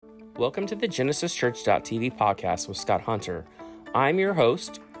Welcome to the GenesisChurch.tv podcast with Scott Hunter. I'm your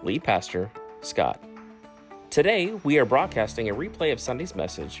host, lead pastor, Scott. Today, we are broadcasting a replay of Sunday's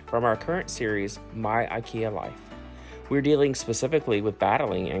message from our current series, My IKEA Life. We're dealing specifically with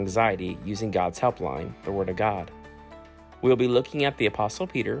battling anxiety using God's helpline, the Word of God. We'll be looking at the Apostle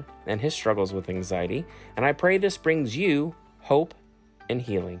Peter and his struggles with anxiety, and I pray this brings you hope and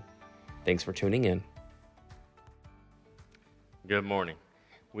healing. Thanks for tuning in. Good morning.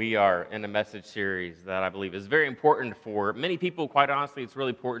 We are in a message series that I believe is very important for many people. Quite honestly, it's really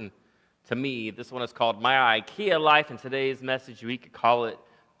important to me. This one is called My IKEA Life, and today's message, we could call it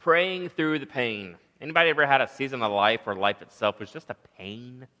Praying Through the Pain. Anybody ever had a season of life where life itself was just a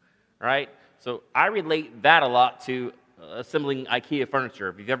pain, right? So I relate that a lot to assembling IKEA furniture.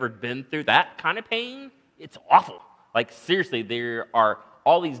 If you've ever been through that kind of pain, it's awful. Like seriously, there are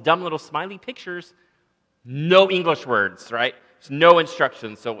all these dumb little smiley pictures, no English words, right? There's no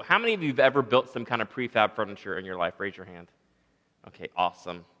instructions. So how many of you have ever built some kind of prefab furniture in your life? Raise your hand. Okay,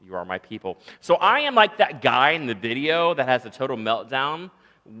 awesome. You are my people. So I am like that guy in the video that has a total meltdown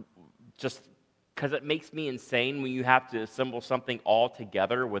just because it makes me insane when you have to assemble something all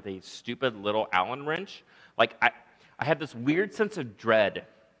together with a stupid little Allen wrench. Like I have this weird sense of dread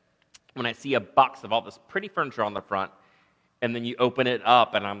when I see a box of all this pretty furniture on the front and then you open it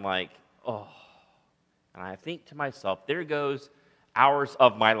up and I'm like, oh. And I think to myself, there goes hours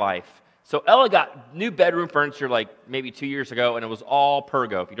of my life. So Ella got new bedroom furniture like maybe 2 years ago, and it was all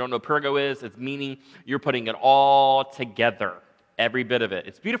Pergo. If you don't know what Pergo is, it's meaning you're putting it all together, every bit of it.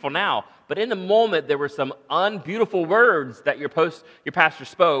 It's beautiful now, but in the moment, there were some unbeautiful words that your pastor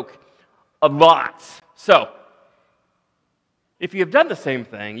spoke a lot. So if you have done the same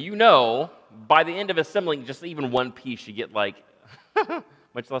thing, you know by the end of assembling just even one piece, you get like,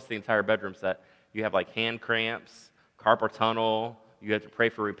 much less the entire bedroom set. You have like hand cramps, carpal tunnel. You have to pray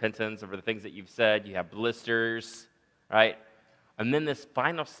for repentance over the things that you've said. You have blisters, right? And then this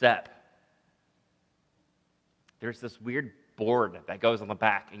final step, there's this weird board that goes on the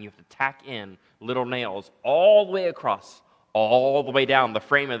back, and you have to tack in little nails all the way across, all the way down the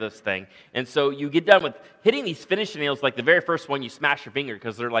frame of this thing. And so you get done with hitting these finishing nails, like the very first one, you smash your finger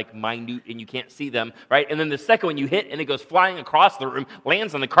because they're like minute and you can't see them, right? And then the second one you hit and it goes flying across the room,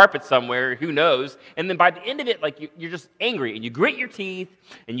 lands on the carpet somewhere, who knows? And then by the end of it, like you're just angry and you grit your teeth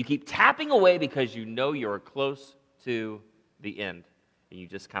and you keep tapping away because you know you're close to the end. And you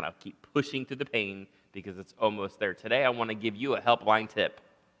just kind of keep pushing through the pain because it's almost there. Today I want to give you a helpline tip.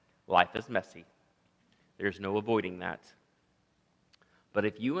 Life is messy. There's no avoiding that. But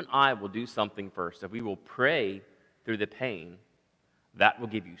if you and I will do something first, if we will pray through the pain, that will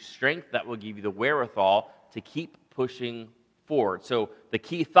give you strength, that will give you the wherewithal to keep pushing forward. So the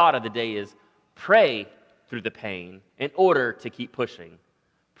key thought of the day is pray through the pain in order to keep pushing.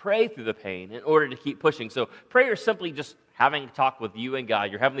 Pray through the pain in order to keep pushing. So prayer is simply just having a talk with you and God,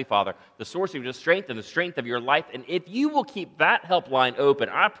 your Heavenly Father, the source of your strength and the strength of your life. And if you will keep that helpline open,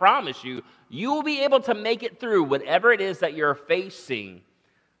 I promise you, you will be able to make it through whatever it is that you're facing.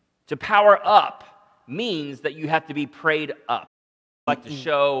 To power up means that you have to be prayed up. I like to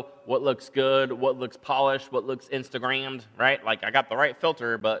show what looks good, what looks polished, what looks Instagrammed, right? Like I got the right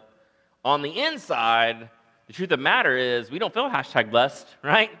filter, but on the inside, the truth of the matter is we don't feel #blessed,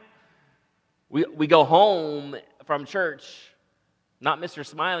 right? We go home from church, not Mr.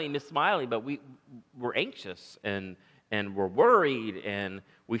 Smiley, Miss Smiley, but we're anxious and we're worried and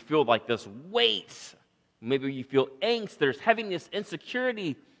we feel like this weight. Maybe you feel angst, there's heaviness,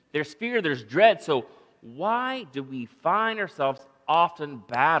 insecurity, there's fear, there's dread. So why do we find ourselves often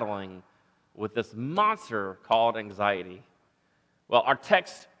battling with this monster called anxiety? Well, our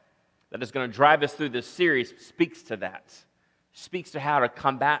text that is going to drive us through this series speaks to that, speaks to how to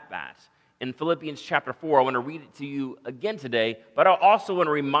combat that. In Philippians chapter 4, I want to read it to you again today, but I also want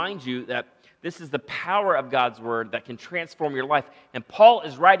to remind you that this is the power of God's word that can transform your life. And Paul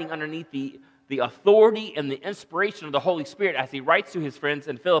is writing underneath the authority and the inspiration of the Holy Spirit as he writes to his friends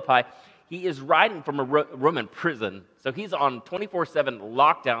in Philippi. He is writing from a Roman prison. So he's on 24/7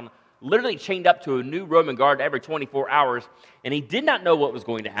 lockdown, literally chained up to a new Roman guard every 24 hours. And he did not know what was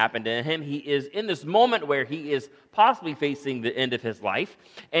going to happen to him. He is in this moment where he is possibly facing the end of his life.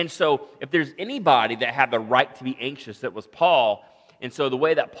 And so if there's anybody that had the right to be anxious, it was Paul. And so the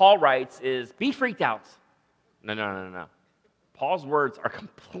way that Paul writes is, be freaked out. No. Paul's words are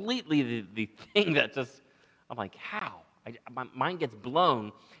completely the thing that just, I'm like, how? My mind gets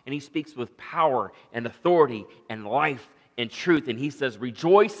blown. And he speaks with power and authority and life and truth. And he says,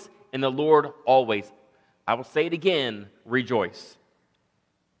 rejoice in the Lord always. I will say it again, rejoice.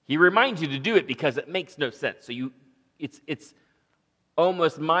 He reminds you to do it because it makes no sense. So it's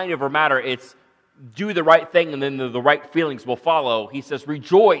almost mind over matter. It's do the right thing and then the right feelings will follow. He says,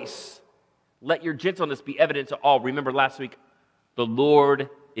 rejoice. Let your gentleness be evident to all. Remember last week, the Lord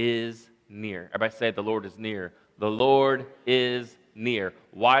is near. Everybody say, the Lord is near. The Lord is near.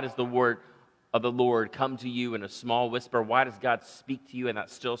 Why does the word of the Lord come to you in a small whisper? Why does God speak to you in that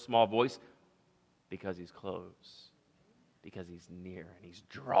still small voice? Because he's close. Because he's near and he's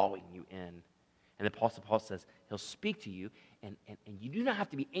drawing you in. And the Apostle Paul says he'll speak to you and you do not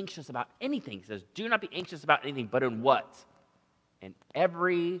have to be anxious about anything. He says, do not be anxious about anything, but in what? In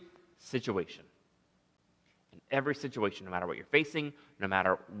every situation. In every situation, no matter what you're facing, no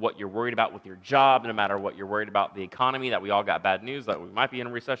matter what you're worried about with your job, no matter what you're worried about the economy, that we all got bad news, that we might be in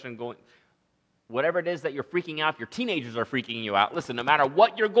a recession going, whatever it is that you're freaking out, if your teenagers are freaking you out, listen, no matter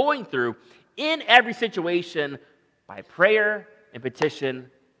what you're going through, in every situation, by prayer and petition,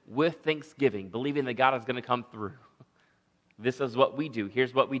 with thanksgiving, believing that God is going to come through. This is what we do.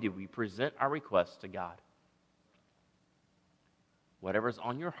 Here's what we do. We present our requests to God. Whatever's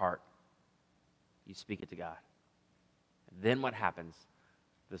on your heart, you speak it to God. And then what happens?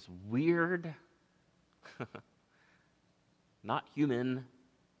 This weird, not human,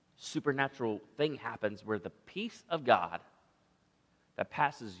 supernatural thing happens where the peace of God that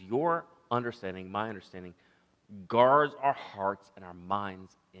passes your understanding, my understanding, guards our hearts and our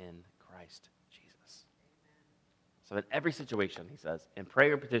minds in Christ Jesus. So in every situation, he says, in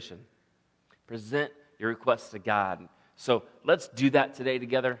prayer and petition, present your requests to God. So let's do that today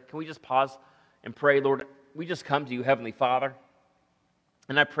together. Can we just pause and pray, Lord? We just come to you, Heavenly Father.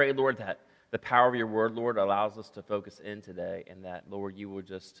 And I pray, Lord, that the power of your word, Lord, allows us to focus in today and that, Lord, you will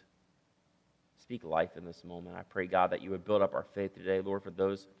just speak life in this moment. I pray, God, that you would build up our faith today, Lord, for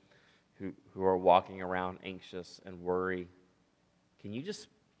those who are walking around anxious and worry. Can you just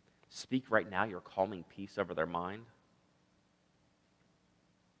speak right now your calming peace over their mind?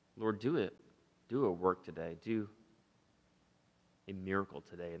 Lord, do it. Do a work today. Do a miracle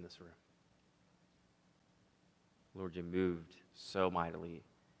today in this room. Lord, you moved so mightily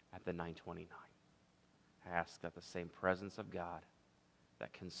at the 929. I ask that the same presence of God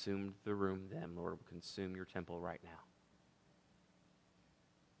that consumed the room then, Lord, will consume your temple right now.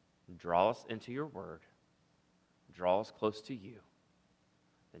 Draw us into your word. Draw us close to you.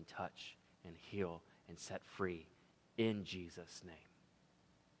 Then touch and heal and set free in Jesus' name.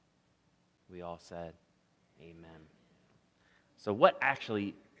 We all said, amen. So what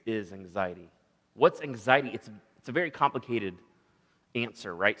actually is anxiety? What's anxiety? It's a very complicated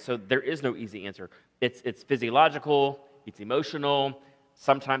answer, right? So there is no easy answer. It's physiological, it's emotional,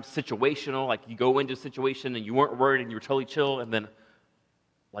 sometimes situational, like you go into a situation and you weren't worried and you were totally chill, and then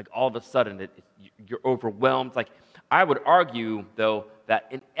like all of a sudden you're overwhelmed. Like I would argue, though, that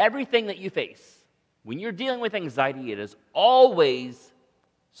in everything that you face, when you're dealing with anxiety, it is always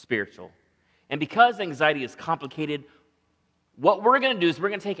spiritual. And because anxiety is complicated, what we're going to do is we're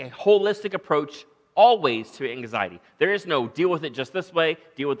going to take a holistic approach always to anxiety. There is no deal with it just this way,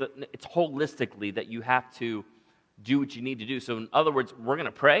 deal with it. It's holistically that you have to do what you need to do. So in other words, we're going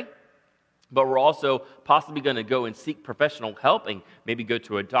to pray, but we're also possibly going to go and seek professional help and maybe go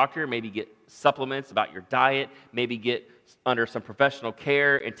to a doctor, maybe get supplements about your diet, maybe get under some professional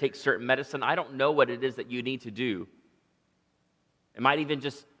care and take certain medicine. I don't know what it is that you need to do. It might even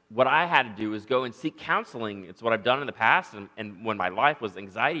just, what I had to do is go and seek counseling. It's what I've done in the past, and when my life was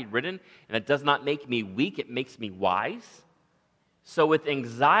anxiety-ridden, and it does not make me weak, it makes me wise. So with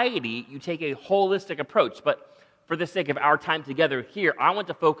anxiety, you take a holistic approach, but for the sake of our time together here, I want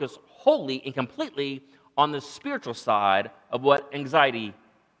to focus wholly and completely on the spiritual side of what anxiety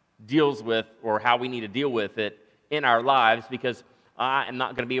deals with or how we need to deal with it in our lives, because I am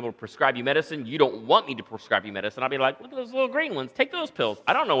not going to be able to prescribe you medicine. You don't want me to prescribe you medicine. I'll be like, look at those little green ones. Take those pills.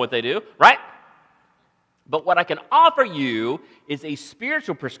 I don't know what they do, right? But what I can offer you is a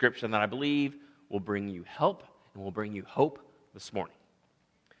spiritual prescription that I believe will bring you help and will bring you hope this morning.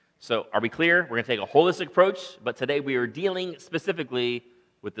 So are we clear? We're going to take a holistic approach, but today we are dealing specifically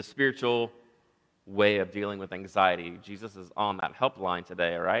with the spiritual way of dealing with anxiety. Jesus is on that helpline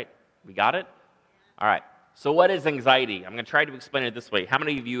today, all right? We got it? All right. So what is anxiety? I'm going to try to explain it this way. How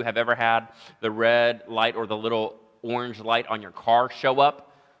many of you have ever had the red light or the little orange light on your car show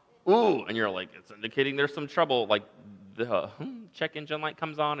up? Ooh, and you're like, it's indicating there's some trouble. Like the check engine light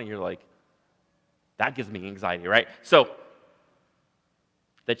comes on and you're like, that gives me anxiety, right? So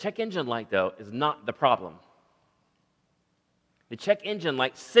the check engine light, though, is not the problem. The check engine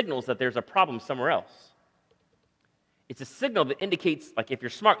light signals that there's a problem somewhere else. It's a signal that indicates, like if you're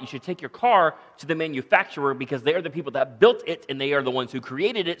smart, you should take your car to the manufacturer because they are the people that built it and they are the ones who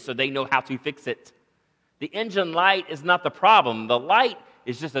created it, so they know how to fix it. The engine light is not the problem. The light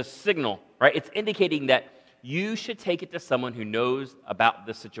is just a signal, right? It's indicating that you should take it to someone who knows about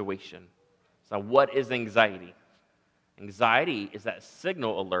the situation. So what is anxiety? Anxiety is that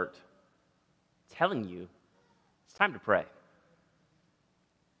signal alert telling you it's time to pray.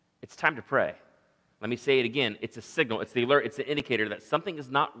 It's time to pray. Let me say it again. It's a signal. It's the alert. It's the indicator that something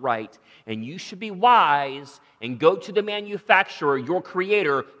is not right, and you should be wise and go to the manufacturer, your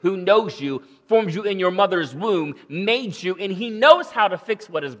creator, who knows you, formed you in your mother's womb, made you, and he knows how to fix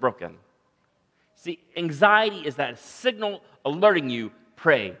what is broken. See, anxiety is that signal alerting you,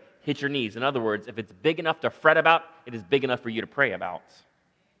 pray, hit your knees. In other words, if it's big enough to fret about, it is big enough for you to pray about.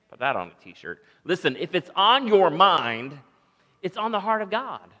 Put that on a t-shirt. Listen, if it's on your mind, it's on the heart of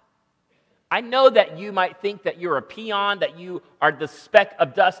God. I know that you might think that you're a peon, that you are the speck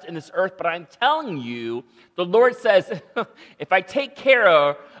of dust in this earth, but I'm telling you, the Lord says, if I take care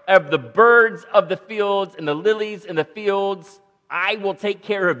of the birds of the fields and the lilies in the fields, I will take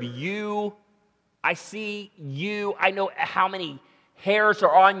care of you. I see you. I know how many hairs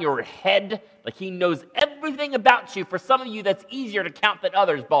are on your head. Like he knows everything about you. For some of you, that's easier to count than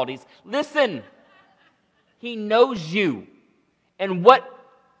others, Baldies. Listen, he knows you. And what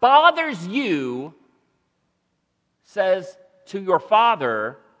bothers you says to your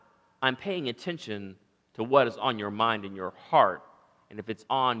Father, I'm paying attention to what is on your mind and your heart. And if it's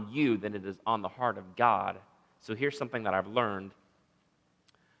on you, then it is on the heart of God. So here's something that I've learned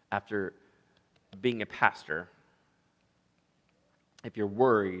after being a pastor. If you're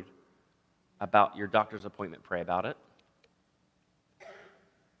worried about your doctor's appointment, pray about it.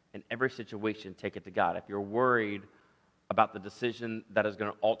 In every situation, take it to God. If you're worried about the decision that is going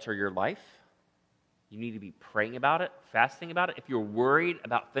to alter your life, you need to be praying about it, fasting about it. If you're worried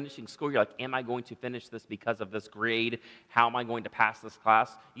about finishing school, you're like, am I going to finish this because of this grade? How am I going to pass this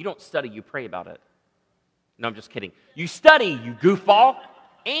class? You don't study, you pray about it. No, I'm just kidding. You study, you goofball,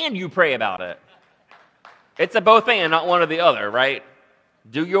 and you pray about it. It's a both and, not one or the other, right?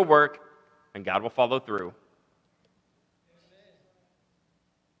 Do your work, and God will follow through.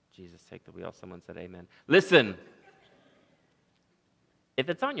 Jesus, take the wheel. Someone said amen. Listen. If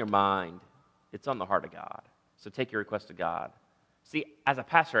it's on your mind, it's on the heart of God. So take your request to God. See, as a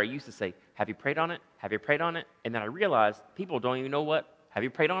pastor, I used to say, have you prayed on it? Have you prayed on it? And then I realized people don't even know what have you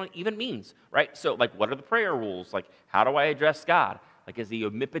prayed on it even means, right? So, like, what are the prayer rules? Like, how do I address God? Like, is he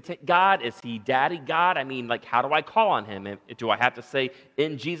omnipotent God? Is he daddy God? I mean, like, how do I call on him? And do I have to say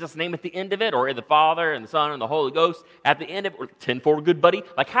in Jesus' name at the end of it? Or in the Father and the Son and the Holy Ghost at the end of it? Or 10-4, good buddy?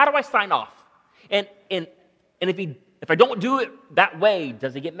 Like, how do I sign off? And if I don't do it that way,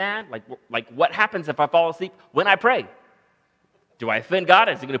 does he get mad? Like what happens if I fall asleep when I pray? Do I offend God?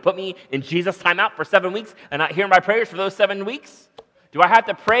 Is he going to put me in Jesus' timeout for 7 weeks and not hear my prayers for those 7 weeks? Do I have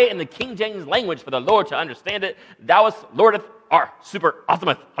to pray in the King James language for the Lord to understand it? Thou was Lordeth, our super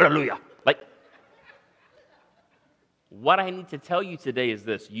awesometh, hallelujah. Like, what I need to tell you today is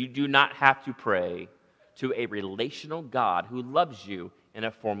this. You do not have to pray to a relational God who loves you in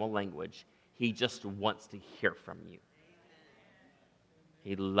a formal language. He just wants to hear from you.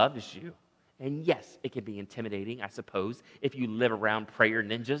 He loves you. And yes, it can be intimidating, I suppose, if you live around prayer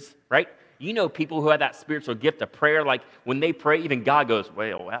ninjas, right? You know people who have that spiritual gift of prayer, like when they pray, even God goes,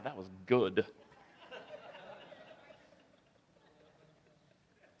 well, wow, that was good.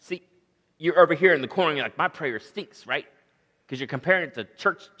 See, you're over here in the corner, and you're like, my prayer stinks, right? Because you're comparing it to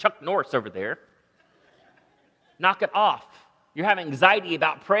church Chuck Norris over there. Knock it off. You're having anxiety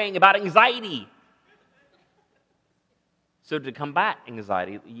about praying about anxiety. So to combat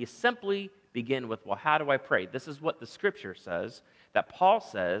anxiety, you simply begin with, well, how do I pray? This is what the scripture says, that Paul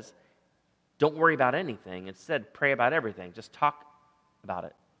says, don't worry about anything. Instead, pray about everything. Just talk about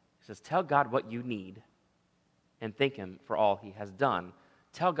it. He says, tell God what you need and thank him for all he has done.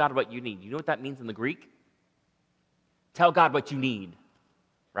 Tell God what you need. You know what that means in the Greek? Tell God what you need,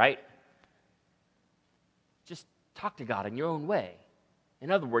 right? Just talk to God in your own way.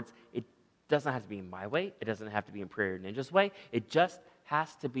 In other words, it doesn't have to be in my way. It doesn't have to be in Prayer Ninja's way. It just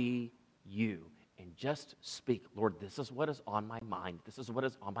has to be you. And just speak, Lord, this is what is on my mind. This is what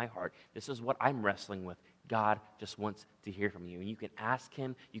is on my heart. This is what I'm wrestling with. God just wants to hear from you. And you can ask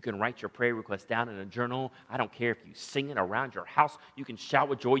him. You can write your prayer request down in a journal. I don't care if you sing it around your house. You can shout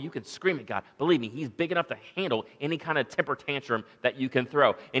with joy. You can scream at God. Believe me, he's big enough to handle any kind of temper tantrum that you can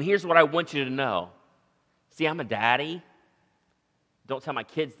throw. And here's what I want you to know. See, I'm a daddy. Don't tell my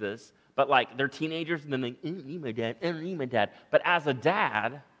kids this. But like, they're teenagers, and then they, need my dad, need my dad. But as a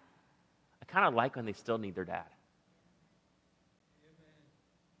dad, I kind of like when they still need their dad.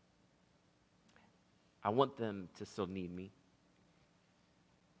 I want them to still need me.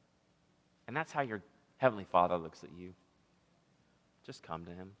 And that's how Heavenly Father looks at you. Just come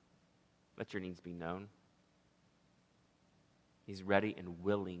to him. Let your needs be known. He's ready and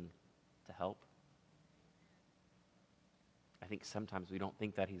willing to help. I think sometimes we don't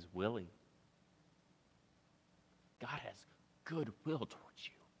think that he's willing. God has goodwill towards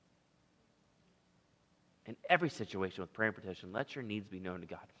you. In every situation with prayer and petition, let your needs be known to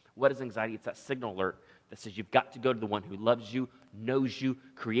God. What is anxiety? It's that signal alert that says you've got to go to the one who loves you, knows you,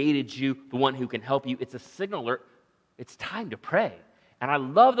 created you, the one who can help you. It's a signal alert. It's time to pray. And I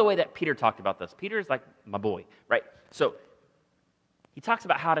love the way that Peter talked about this. Peter is like my boy, right? So he talks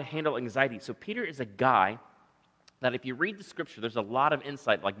about how to handle anxiety. So Peter is a guy that if you read the scripture, there's a lot of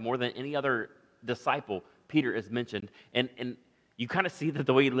insight, like more than any other disciple, Peter is mentioned. And you kind of see that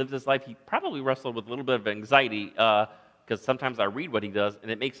the way he lives his life, he probably wrestled with a little bit of anxiety because sometimes I read what he does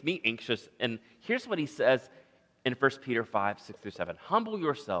and it makes me anxious. And here's what he says in 1 Peter 5, 6 through 7. Humble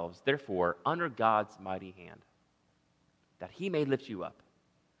yourselves, therefore, under God's mighty hand, that he may lift you up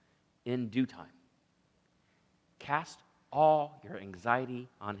in due time. Cast all your anxiety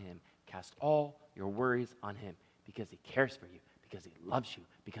on him. Cast all your worries on him because he cares for you, because he loves you,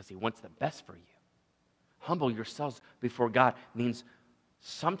 because he wants the best for you. Humble yourselves before God means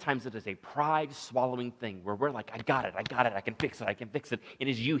sometimes it is a pride-swallowing thing where we're like, I got it, I can fix it. It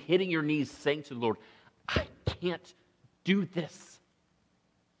is you hitting your knees saying to the Lord, I can't do this.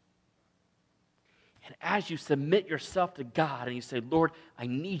 And as you submit yourself to God and you say, Lord, I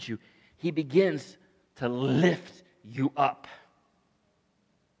need you, he begins to lift you up.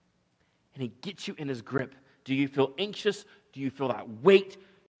 And he gets you in his grip. Do you feel anxious? Do you feel that weight?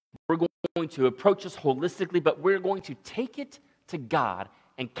 We're going to approach this holistically, but we're going to take it to God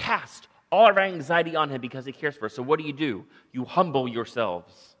and cast all of our anxiety on him because he cares for us. So what do? You humble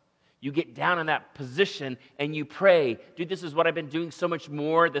yourselves. You get down in that position and you pray. Dude, this is what I've been doing so much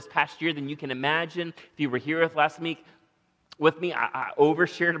more this past year than you can imagine. If you were here last week with me, I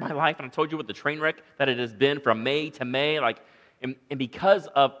overshared my life and I told you what the train wreck that it has been from May to May. And because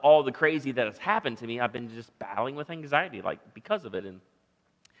of all the crazy that has happened to me, I've been just battling with anxiety, because of it. And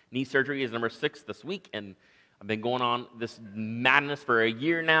knee surgery is number 6 this week, and I've been going on this madness for a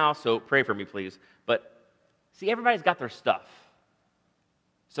year now, so pray for me, please. But see, everybody's got their stuff.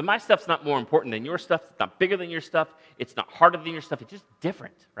 So my stuff's not more important than your stuff. It's not bigger than your stuff. It's not harder than your stuff. It's just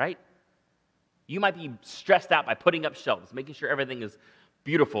different, right? You might be stressed out by putting up shelves, making sure everything is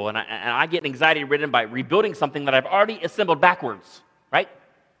beautiful, and I get anxiety-ridden by rebuilding something that I've already assembled backwards, right?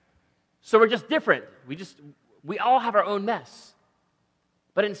 So we're just different. We all have our own mess.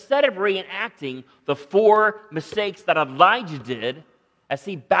 But instead of reenacting the 4 mistakes that Elijah did as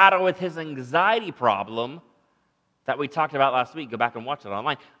he battled with his anxiety problem that we talked about last week, go back and watch it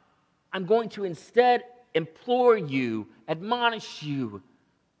online, I'm going to instead implore you, admonish you,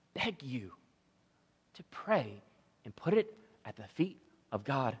 beg you to pray and put it at the feet of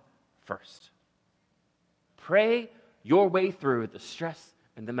God first. Pray your way through the stress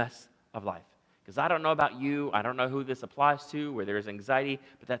and the mess of life. Because I don't know about you, I don't know who this applies to, where there's anxiety,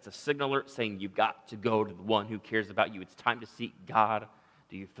 but that's a signal alert saying you've got to go to the one who cares about you. It's time to seek God.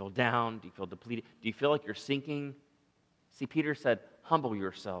 Do you feel down? Do you feel depleted? Do you feel like you're sinking? See, Peter said, humble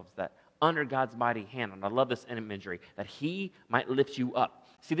yourselves, that under God's mighty hand, and I love this imagery, that he might lift you up.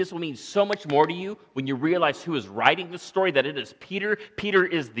 See, this will mean so much more to you when you realize who is writing this story, that it is Peter. Peter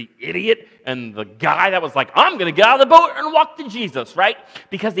is the idiot and the guy that was like, I'm going to get out of the boat and walk to Jesus, right?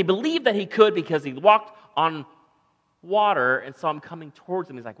 Because he believed that he could because he walked on water and saw him coming towards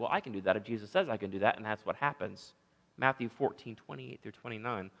him. He's like, well, I can do that if Jesus says I can do that, and that's what happens. Matthew 14, 28 through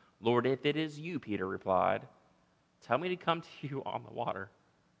 29. Lord, if it is you, Peter replied, tell me to come to you on the water.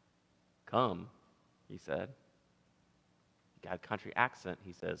 Come, he said. Got a country accent.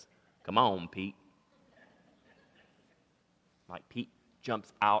 He says, come on, Pete. Like Pete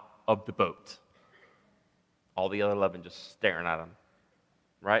jumps out of the boat. All the other 11 just staring at him,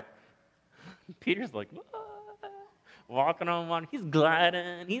 right? Peter's like, what? Walking on water. He's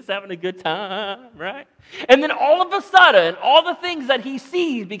gliding. He's having a good time, right? And then all of a sudden, all the things that he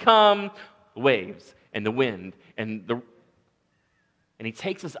sees become the waves and the wind and he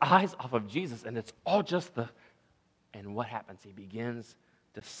takes his eyes off of Jesus, and it's all just and what happens? He begins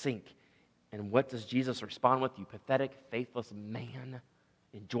to sink. And what does Jesus respond with? You pathetic, faithless man.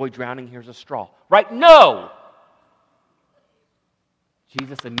 Enjoy drowning, here's a straw. Right? No!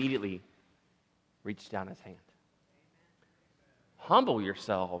 Jesus immediately reached down his hand. Humble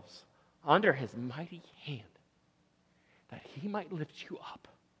yourselves under his mighty hand, that he might lift you up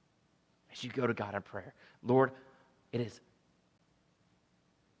as you go to God in prayer. Lord, it is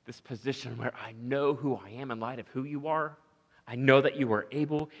this position where I know who I am in light of who you are. I know that you are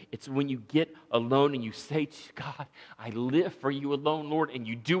able. It's when you get alone and you say to God, I live for you alone, Lord, and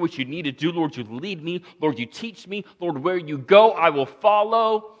you do what you need to do. Lord, you lead me. Lord, you teach me. Lord, where you go, I will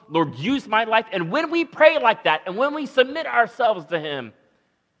follow. Lord, use my life. And when we pray like that, and when we submit ourselves to him,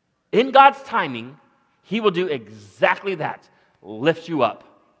 in God's timing, he will do exactly that, lift you up.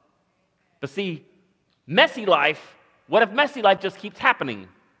 But see, messy life, what if messy life just keeps happening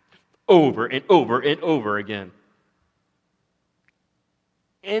over and over and over again?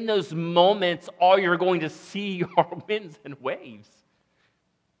 In those moments, all you're going to see are winds and waves.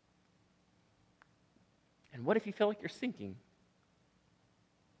 And what if you feel like you're sinking?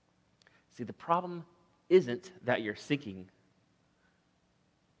 See, the problem isn't that you're sinking.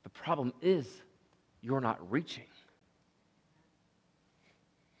 The problem is you're not reaching.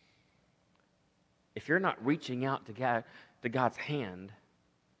 If you're not reaching out to God's hand,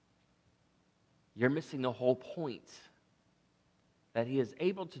 you're missing the whole point that he is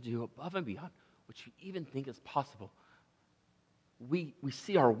able to do above and beyond what you even think is possible. We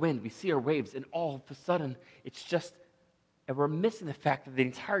see our wind, we see our waves, and all of a sudden, it's just, and we're missing the fact that the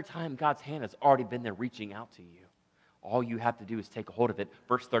entire time God's hand has already been there reaching out to you. All you have to do is take a hold of it.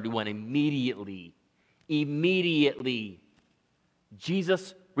 Verse 31, immediately,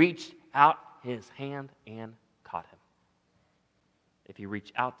 Jesus reached out his hand and caught him. If you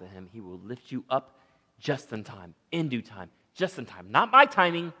reach out to him, he will lift you up just in time, in due time, just in time. Not my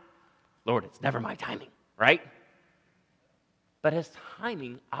timing. Lord, it's never my timing, right? But his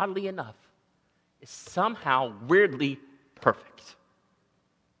timing, oddly enough, is somehow weirdly perfect.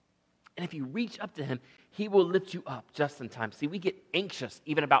 And if you reach up to him, he will lift you up just in time. See, we get anxious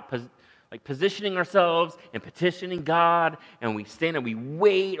even about positioning ourselves and petitioning God, and we stand and we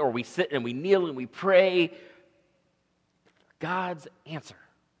wait, or we sit and we kneel and we pray for God's answer.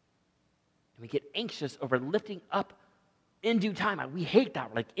 And we get anxious over lifting up in due time. We hate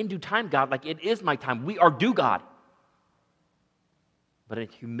that. Like, in due time, God, like it is my time. We are due, God. But in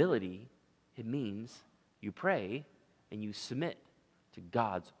humility, it means you pray and you submit to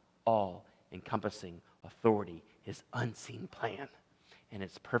God's all-encompassing authority, his unseen plan, and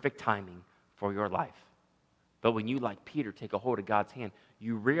its perfect timing for your life. But when you, like Peter, take a hold of God's hand,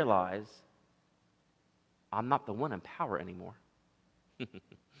 you realize, I'm not the one in power anymore.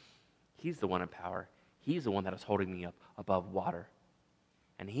 He's the one in power. He's the one that is holding me up above water.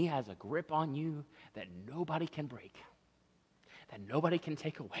 And he has a grip on you that nobody can break, that nobody can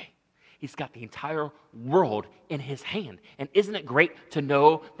take away. He's got the entire world in his hand. And isn't it great to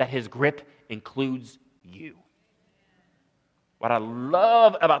know that his grip includes you? What I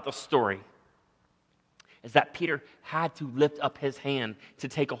love about the story is that Peter had to lift up his hand to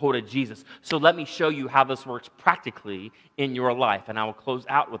take a hold of Jesus. So let me show you how this works practically in your life. And I will close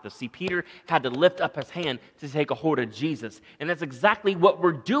out with this. See, Peter had to lift up his hand to take a hold of Jesus. And that's exactly what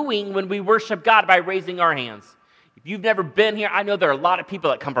we're doing when we worship God, by raising our hands. If you've never been here, I know there are a lot of people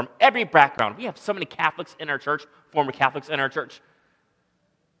that come from every background. We have so many Catholics in our church, former Catholics in our church.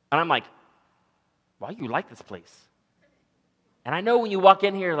 And I'm like, why do you like this place? And I know when you walk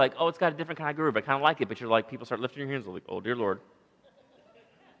in here, like, oh, it's got a different kind of groove. I kind of like it, but you're like, people start lifting your hands, like, oh, dear Lord.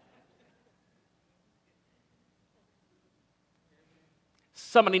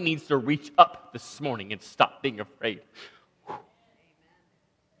 Somebody needs to reach up this morning and stop being afraid.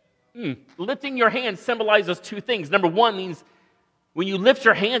 Lifting your hands symbolizes two things. Number one means when you lift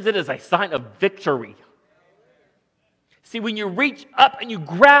your hands, it is a sign of victory. See, when you reach up and you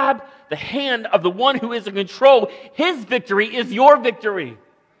grab the hand of the one who is in control, his victory is your victory.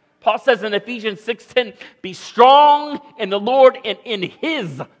 Paul says in Ephesians 6:10, be strong in the Lord and in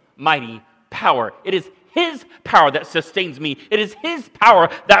his mighty power. It is his power that sustains me. It is his power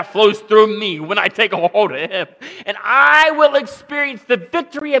that flows through me when I take a hold of him. And I will experience the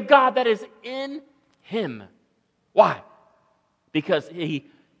victory of God that is in him. Why? Because he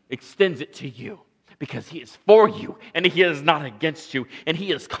extends it to you. Because he is for you, and he is not against you, and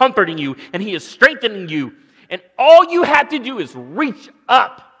he is comforting you, and he is strengthening you. And all you have to do is reach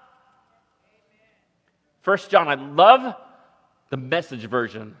up. 1 John, I love the Message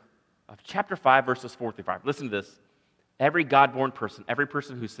version of chapter 5, verses 4 through 5. Listen to this. Every God-born person, every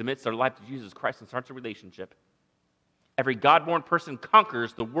person who submits their life to Jesus Christ and starts a relationship, every God-born person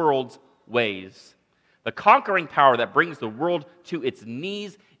conquers the world's ways. The conquering power that brings the world to its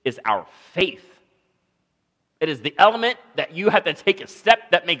knees is our faith. It is the element that you have to take a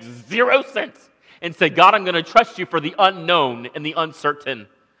step that makes zero sense and say, God, I'm going to trust you for the unknown and the uncertain.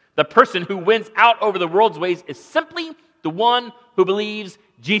 The person who wins out over the world's ways is simply the one who believes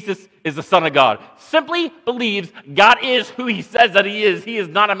Jesus is the Son of God. Simply believes God is who he says that he is. He is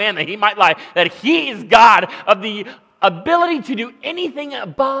not a man that he might lie. That he is God of the ability to do anything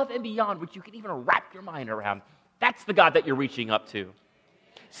above and beyond which you can even wrap your mind around. That's the God that you're reaching up to.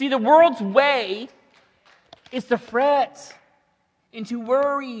 See, the world's way is to fret and to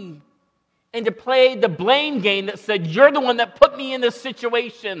worry and to play the blame game that said, you're the one that put me in this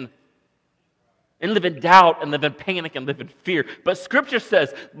situation. And live in doubt and live in panic and live in fear. But Scripture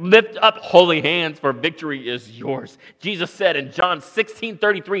says, lift up holy hands, for victory is yours. Jesus said in John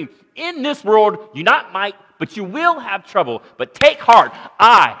 16:33, in this world you not might, but you will have trouble. But take heart,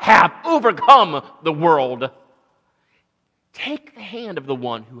 I have overcome the world. Take the hand of the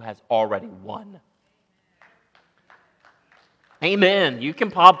one who has already won. Amen. You can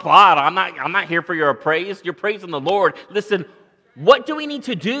applaud. I'm not here for your praise. You're praising the Lord. Listen, what do we need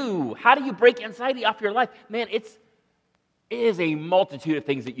to do? How do you break anxiety off your life? Man, it is a multitude of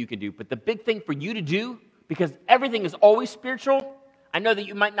things that you can do. But the big thing for you to do, because everything is always spiritual, I know that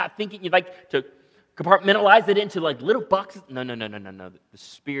you might not think it, you'd like to compartmentalize it into like little boxes. No. The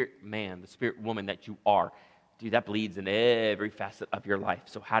spirit man, the spirit woman that you are, dude, that bleeds in every facet of your life.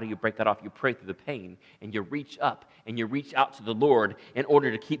 So how do you break that off? You pray through the pain, and you reach up, and you reach out to the Lord in order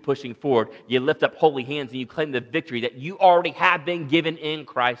to keep pushing forward. You lift up holy hands, and you claim the victory that you already have been given in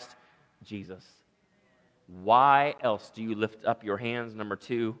Christ Jesus. Why else do you lift up your hands? Number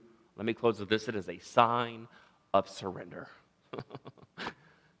 2, let me close with this. It is a sign of surrender.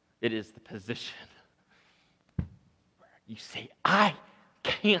 It is the position where you say, I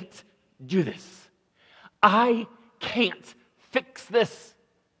can't do this. I can't fix this.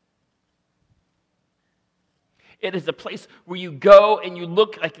 It is a place where you go and you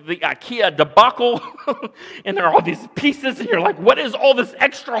look like the IKEA debacle and there are all these pieces and you're like, what is all this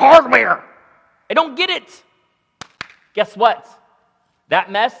extra hardware? I don't get it. Guess what? That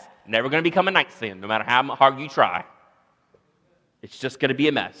mess never going to become a nightstand, no matter how hard you try. It's just going to be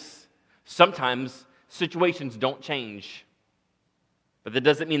a mess. Sometimes situations don't change. But that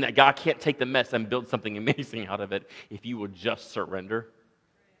doesn't mean that God can't take the mess and build something amazing out of it if you will just surrender.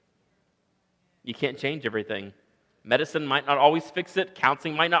 You can't change everything. Medicine might not always fix it.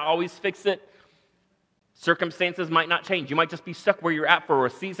 Counseling might not always fix it. Circumstances might not change. You might just be stuck where you're at for a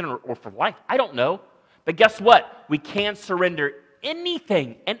season or for life. I don't know. But guess what? We can surrender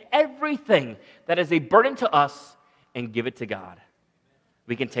anything and everything that is a burden to us and give it to God.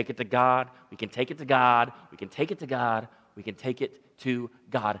 We can take it to God. We can take it to God. We can take it to God. We can take it to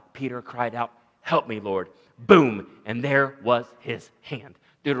God. Peter cried out, help me, Lord. Boom. And there was his hand.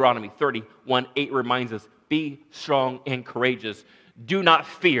 Deuteronomy 31:8 reminds us, be strong and courageous. Do not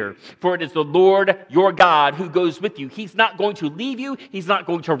fear, for it is the Lord your God who goes with you. He's not going to leave you. He's not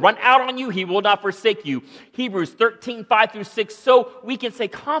going to run out on you. He will not forsake you. Hebrews 13:5-6. So we can say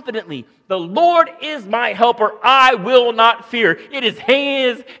confidently, the Lord is my helper. I will not fear. It is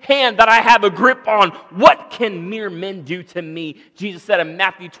his hand that I have a grip on. What can mere men do to me? Jesus said in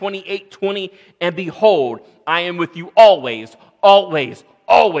Matthew 28:20, and behold, I am with you always, always,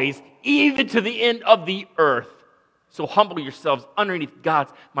 always, even to the end of the earth. So humble yourselves underneath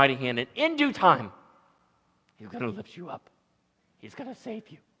God's mighty hand, and in due time, He's going to lift you up. He's going to save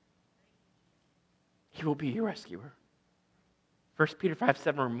you. He will be your rescuer. 1 Peter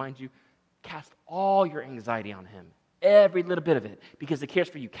 5:7 reminds you, cast all your anxiety on Him, every little bit of it, because He cares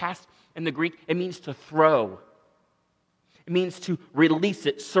for you. Cast in the Greek, it means to throw. It means to release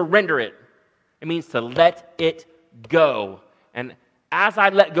it, surrender it. It means to let it go. And as I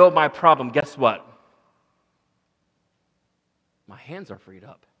let go of my problem, guess what? My hands are freed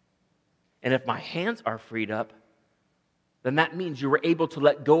up. And if my hands are freed up, then that means you were able to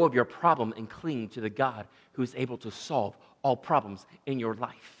let go of your problem and cling to the God who is able to solve all problems in your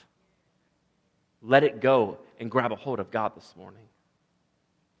life. Let it go and grab a hold of God this morning.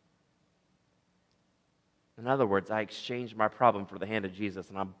 In other words, I exchanged my problem for the hand of Jesus,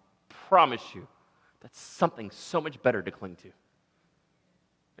 and I promise you that's something so much better to cling to.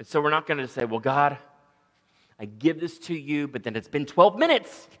 And so we're not going to say, well, God, I give this to you, but then it's been 12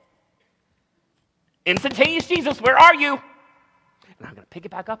 minutes. Instantaneous Jesus, where are you? And I'm going to pick it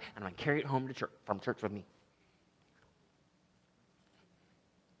back up, and I'm going to carry it home to church, from church with me.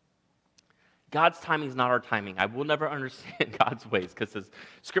 God's timing is not our timing. I will never understand God's ways, because as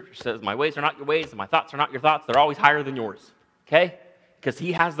Scripture says, my ways are not your ways, and my thoughts are not your thoughts. They're always higher than yours, okay? Because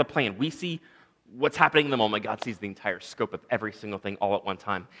He has the plan. We see what's happening in the moment. God sees the entire scope of every single thing all at one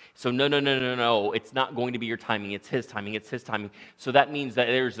time. So no. It's not going to be your timing. It's His timing. It's His timing. So that means that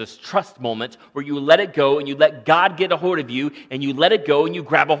there's this trust moment where you let it go and you let God get a hold of you and you let it go and you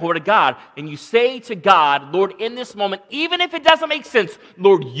grab a hold of God and you say to God, Lord, in this moment, even if it doesn't make sense,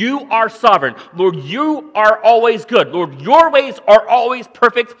 Lord, you are sovereign. Lord, you are always good. Lord, your ways are always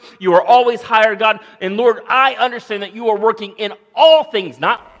perfect. You are always higher, God. And Lord, I understand that you are working in all things,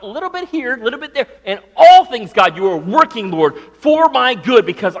 not a little bit here, a little bit there, in all things, God, you are working, Lord, for my good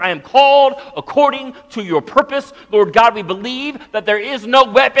because I am called according to your purpose. Lord God, we believe that there is no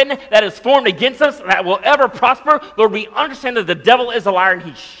weapon that is formed against us that will ever prosper. Lord, we understand that the devil is a liar and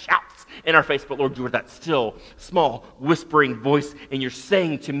he shouts in our face, but Lord, you are that still, small, whispering voice, and you're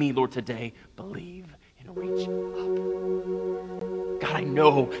saying to me, Lord, today, believe and reach up. God, I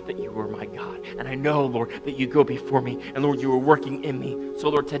know that you are my God, and I know, Lord, that you go before me, and Lord, you are working in me. So,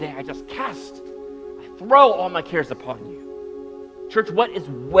 Lord, today I throw all my cares upon you. Church, what is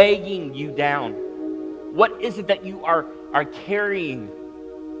weighing you down? What is it that you are carrying?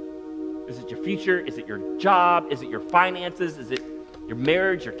 Is it your future? Is it your job? Is it your finances? Is it your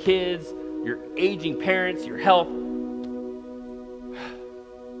marriage, your kids, your aging parents, your health?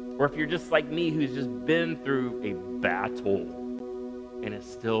 Or if you're just like me, who's just been through a battle and is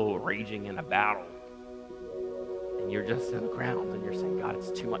still raging in a battle, and you're just on the ground and you're saying, God, it's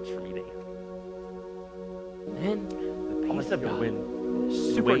too much for me to handle. Then the peace of God,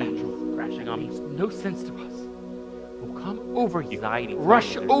 supernatural, crashing on makes no sense to us, will come over you,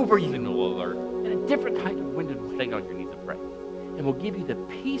 rush over you, signal alert, and a different kind of wind will stay on your knees and pray, and will give you the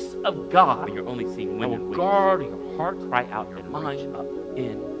peace of God when you're only seeing wind and will guard your heart, cry out, your mind up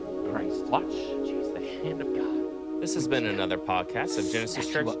in Christ. Watch, Jesus, the hand of God. This has been another podcast of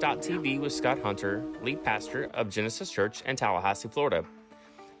GenesisChurch.tv with Scott Hunter, lead pastor of Genesis Church in Tallahassee, Florida.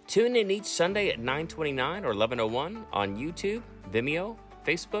 Tune in each Sunday at 9:29 or 11:01 on YouTube, Vimeo,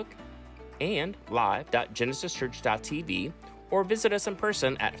 Facebook, and live.genesischurch.tv, or visit us in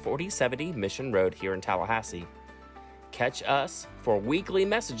person at 4070 Mission Road here in Tallahassee. Catch us for weekly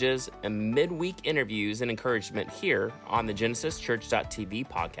messages and midweek interviews and encouragement here on the GenesisChurch.tv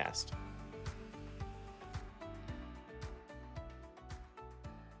podcast.